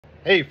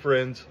Hey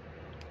friends,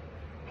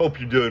 hope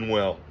you're doing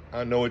well.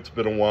 I know it's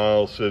been a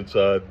while since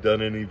I've done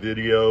any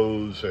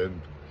videos, and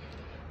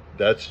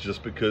that's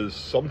just because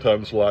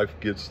sometimes life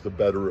gets the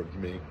better of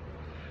me.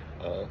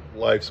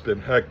 Life's been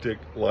hectic,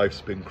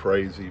 life's been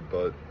crazy,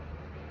 but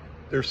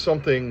there's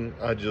something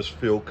I just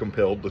feel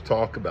compelled to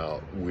talk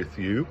about with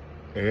you,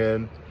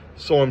 and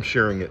so I'm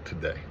sharing it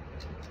today.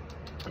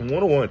 And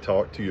what I want to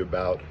talk to you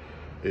about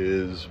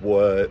is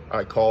what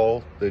I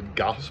call the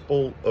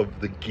gospel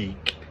of the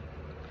geek.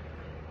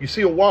 You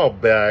see, a while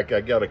back,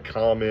 I got a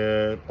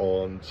comment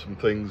on some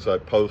things I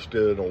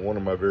posted on one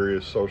of my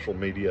various social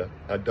media.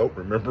 I don't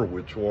remember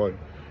which one.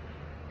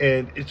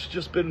 And it's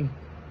just been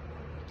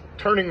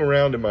turning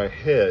around in my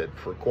head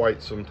for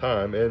quite some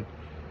time. And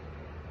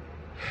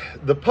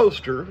the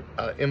poster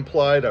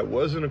implied I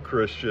wasn't a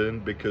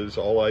Christian because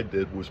all I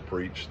did was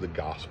preach the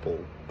gospel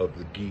of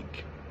the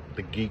geek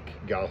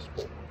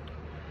gospel.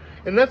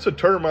 And that's a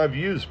term I've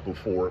used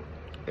before.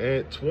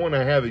 It's one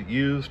I haven't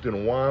used in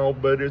a while,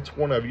 but it's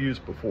one I've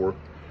used before.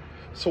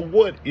 So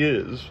what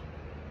is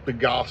the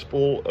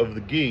gospel of the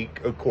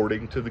geek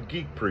according to the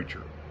geek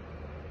preacher?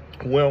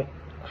 Well,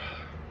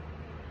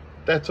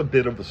 that's a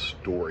bit of a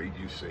story,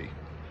 you see.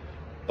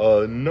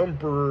 A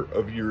number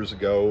of years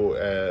ago,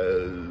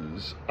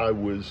 as I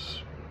was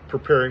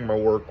preparing my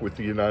work with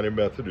the United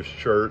Methodist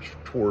Church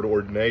toward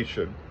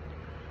ordination,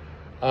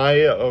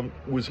 I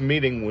was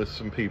meeting with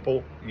some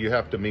people. You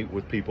have to meet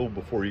with people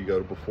before you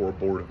go before a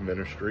board of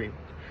ministry.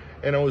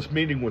 And I was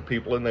meeting with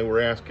people, and they were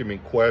asking me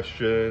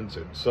questions,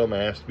 and some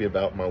asked me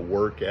about my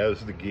work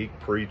as the geek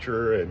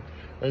preacher. And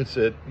I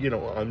said,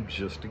 I'm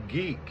just a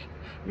geek.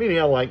 Meaning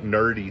I like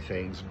nerdy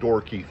things,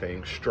 dorky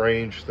things,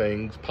 strange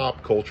things,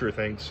 pop culture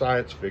things,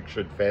 science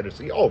fiction,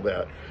 fantasy, all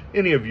that.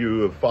 Any of you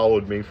who have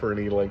followed me for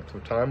any length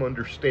of time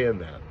understand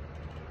that.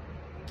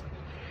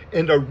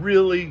 And I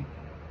really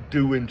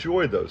do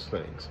enjoy those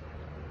things.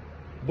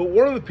 But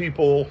one of the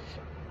people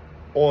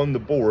on the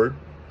board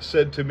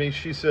said to me,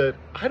 she said,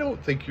 I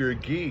don't think you're a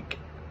geek.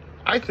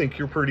 I think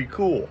you're pretty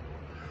cool.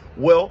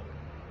 Well,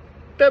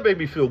 that made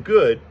me feel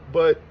good,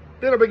 but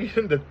then I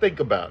began to think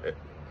about it.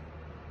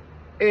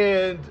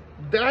 And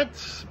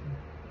that's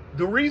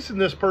the reason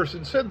this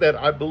person said that,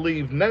 I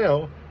believe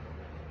now,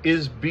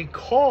 is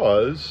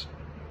because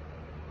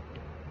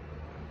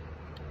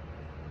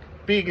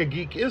being a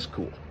geek is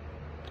cool.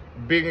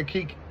 Being a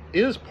geek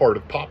is part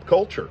of pop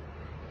culture.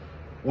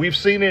 We've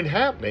seen it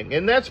happening,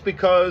 and that's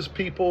because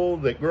people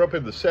that grew up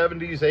in the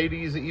 70s,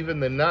 80s,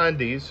 even the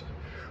 90s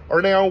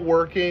are now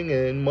working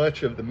in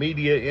much of the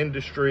media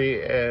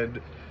industry, and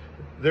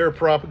they're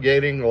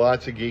propagating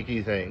lots of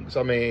geeky things.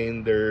 I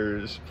mean,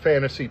 there's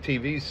fantasy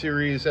TV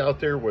series out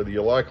there, whether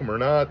you like them or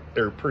not.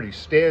 They're pretty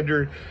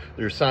standard.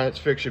 There's science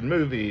fiction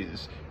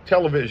movies,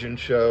 television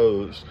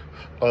shows,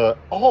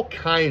 all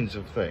kinds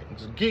of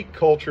things. Geek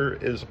culture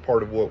is a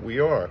part of what we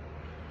are.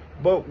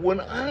 But when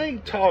I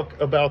talk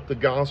about the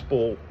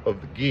gospel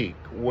of the geek,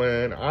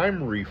 when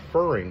I'm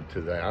referring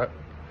to that,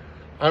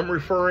 I'm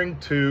referring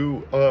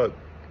to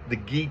the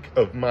geek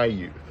of my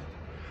youth.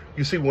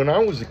 You see, when I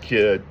was a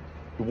kid,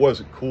 it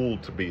wasn't cool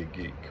to be a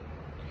geek.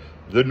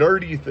 The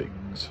nerdy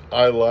things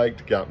I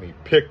liked got me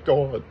picked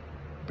on.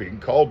 Being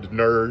called a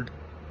nerd,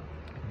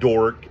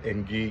 dork,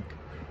 and geek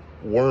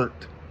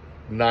weren't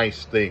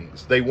nice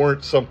things. They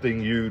weren't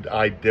something you'd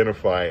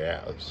identify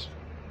as.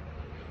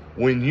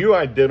 When you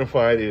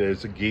identified it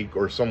as a geek,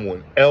 or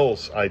someone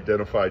else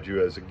identified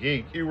you as a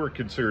geek, you were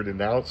considered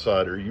an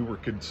outsider. You were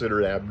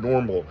considered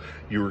abnormal.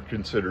 You were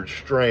considered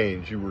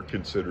strange. You were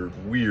considered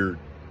weird.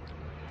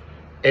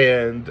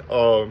 And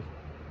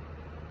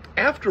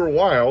after a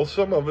while,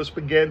 some of us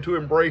began to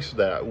embrace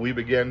that. We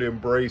began to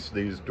embrace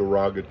these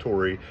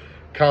derogatory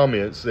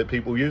comments that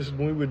people used,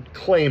 and we would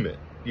claim it,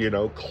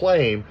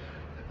 claim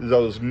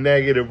those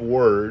negative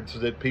words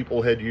that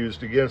people had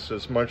used against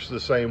us, much the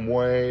same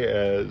way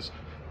as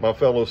my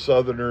fellow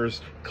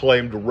Southerners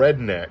claimed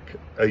redneck,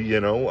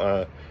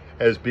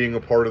 as being a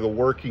part of the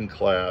working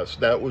class.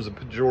 That was a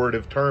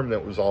pejorative term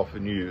that was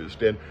often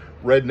used, and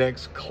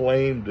rednecks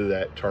claimed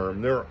that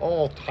term. There are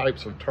all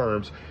types of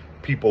terms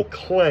people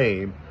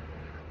claim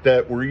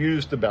that were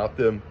used about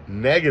them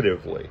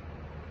negatively,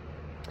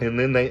 and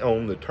then they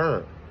own the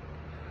term.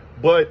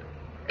 But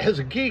as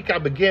a geek, I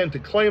began to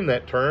claim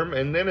that term,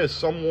 and then as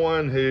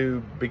someone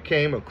who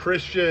became a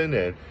Christian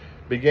and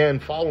began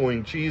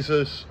following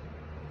Jesus,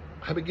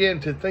 I began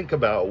to think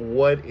about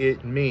what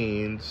it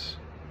means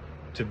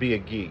to be a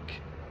geek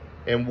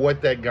and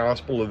what that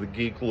gospel of the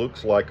geek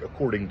looks like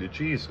according to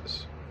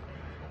Jesus.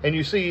 And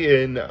you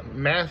see in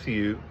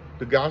Matthew,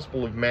 the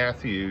Gospel of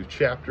Matthew,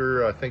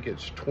 chapter, I think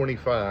it's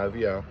 25,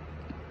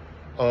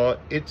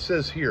 it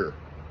says here,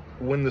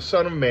 when the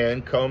Son of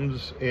Man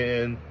comes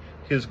in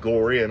his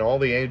glory and all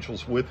the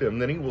angels with him,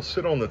 then he will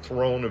sit on the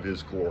throne of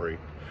his glory.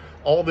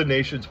 All the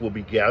nations will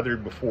be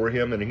gathered before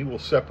him, and he will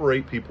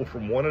separate people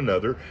from one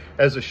another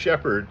as a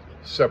shepherd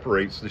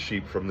separates the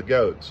sheep from the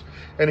goats.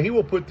 And he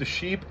will put the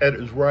sheep at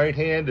his right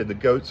hand and the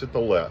goats at the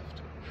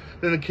left.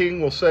 Then the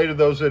king will say to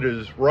those at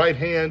his right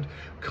hand,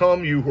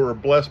 "Come, you who are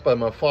blessed by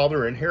my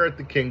Father, inherit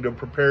the kingdom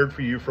prepared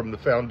for you from the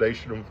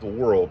foundation of the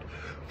world.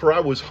 For I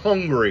was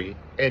hungry,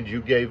 and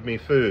you gave me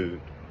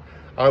food.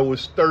 I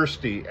was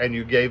thirsty, and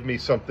you gave me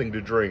something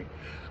to drink.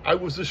 I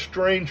was a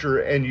stranger,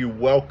 and you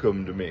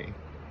welcomed me.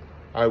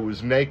 I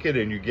was naked,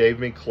 and you gave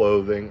me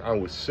clothing. I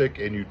was sick,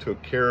 and you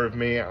took care of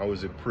me. I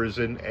was in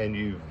prison, and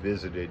you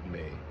visited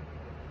me."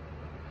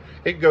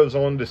 It goes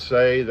on to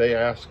say, they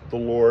asked the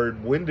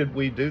Lord, "When did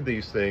we do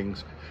these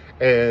things?"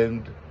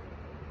 And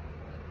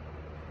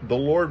the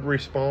Lord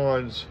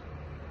responds,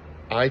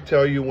 "I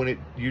tell you, when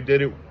you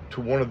did it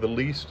to one of the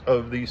least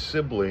of these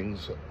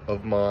siblings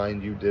of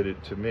mine, you did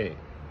it to me."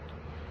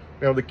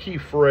 Now, the key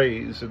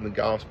phrase in the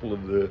Gospel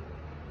of the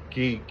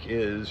Geek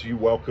is, you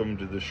welcomed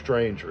the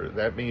stranger.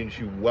 That means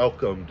you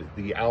welcomed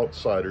the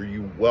outsider.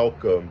 You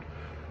welcomed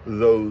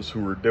those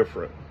who are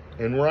different.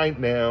 And right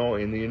now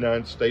in the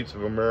United States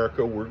of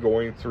America, we're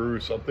going through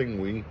something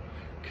we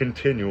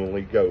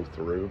continually go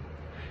through.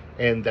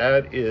 And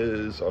that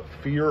is a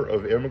fear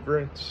of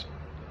immigrants,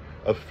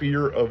 a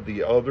fear of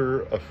the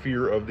other, a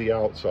fear of the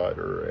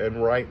outsider.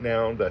 And right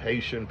now, the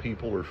Haitian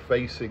people are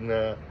facing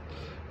that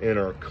in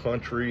our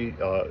country,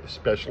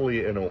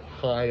 especially in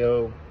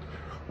Ohio,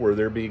 where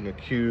they're being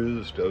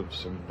accused of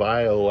some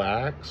vile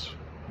acts,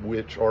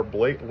 which are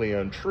blatantly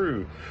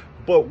untrue.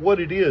 But what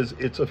it is,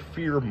 it's a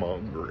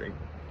fear-mongering.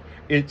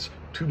 It's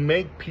to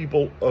make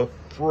people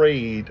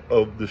afraid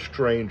of the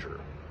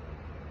stranger.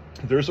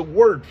 There's a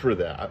word for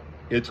that.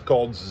 It's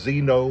called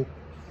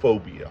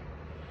xenophobia.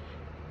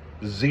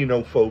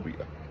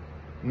 Xenophobia.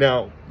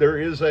 Now, there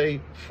is a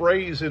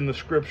phrase in the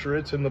scripture,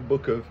 it's in the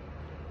book of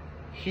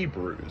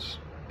Hebrews.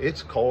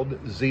 It's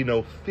called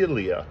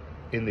xenophilia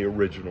in the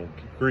original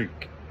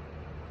Greek.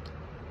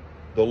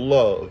 The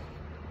love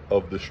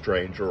of the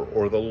stranger,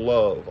 or the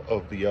love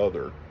of the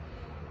other.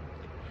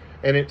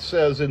 And it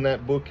says in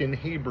that book in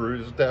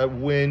Hebrews that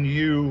when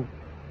you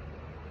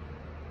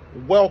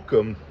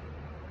welcome,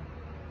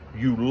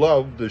 you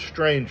love the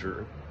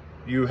stranger,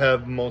 you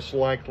have most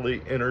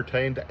likely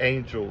entertained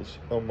angels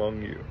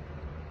among you.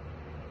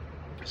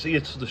 See,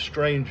 it's the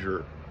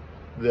stranger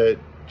that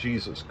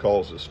Jesus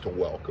calls us to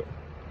welcome.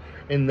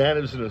 And that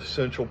is an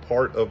essential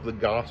part of the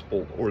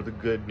gospel, or the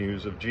good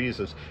news of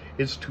Jesus,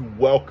 is to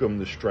welcome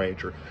the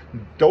stranger.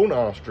 Don't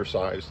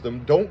ostracize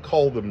them. Don't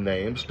call them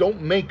names.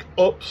 Don't make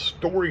up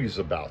stories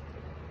about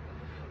them.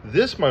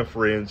 This, my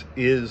friends,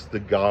 is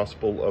the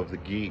gospel of the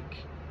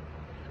geek.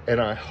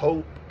 And I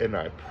hope and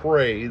I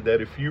pray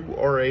that if you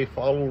are a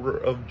follower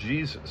of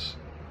Jesus,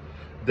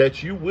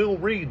 that you will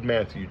read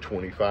Matthew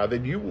 25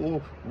 and you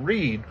will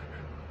read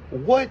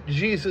what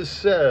Jesus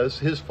says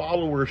his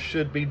followers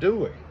should be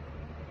doing.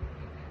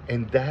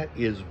 And that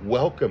is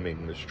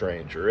welcoming the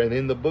stranger. And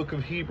in the book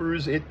of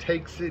Hebrews, it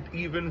takes it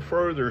even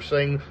further,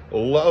 saying,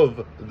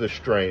 love the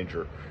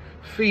stranger.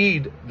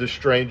 Feed the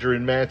stranger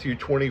in Matthew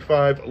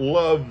 25.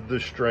 Love the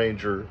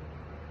stranger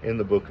in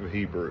the book of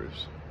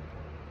Hebrews.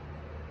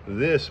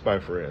 This, my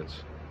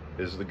friends,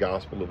 is the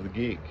gospel of the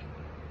geek.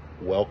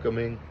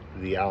 Welcoming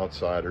the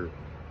outsider,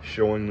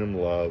 showing them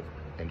love,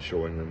 and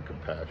showing them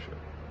compassion.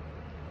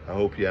 I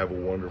hope you have a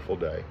wonderful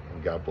day,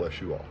 and God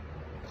bless you all.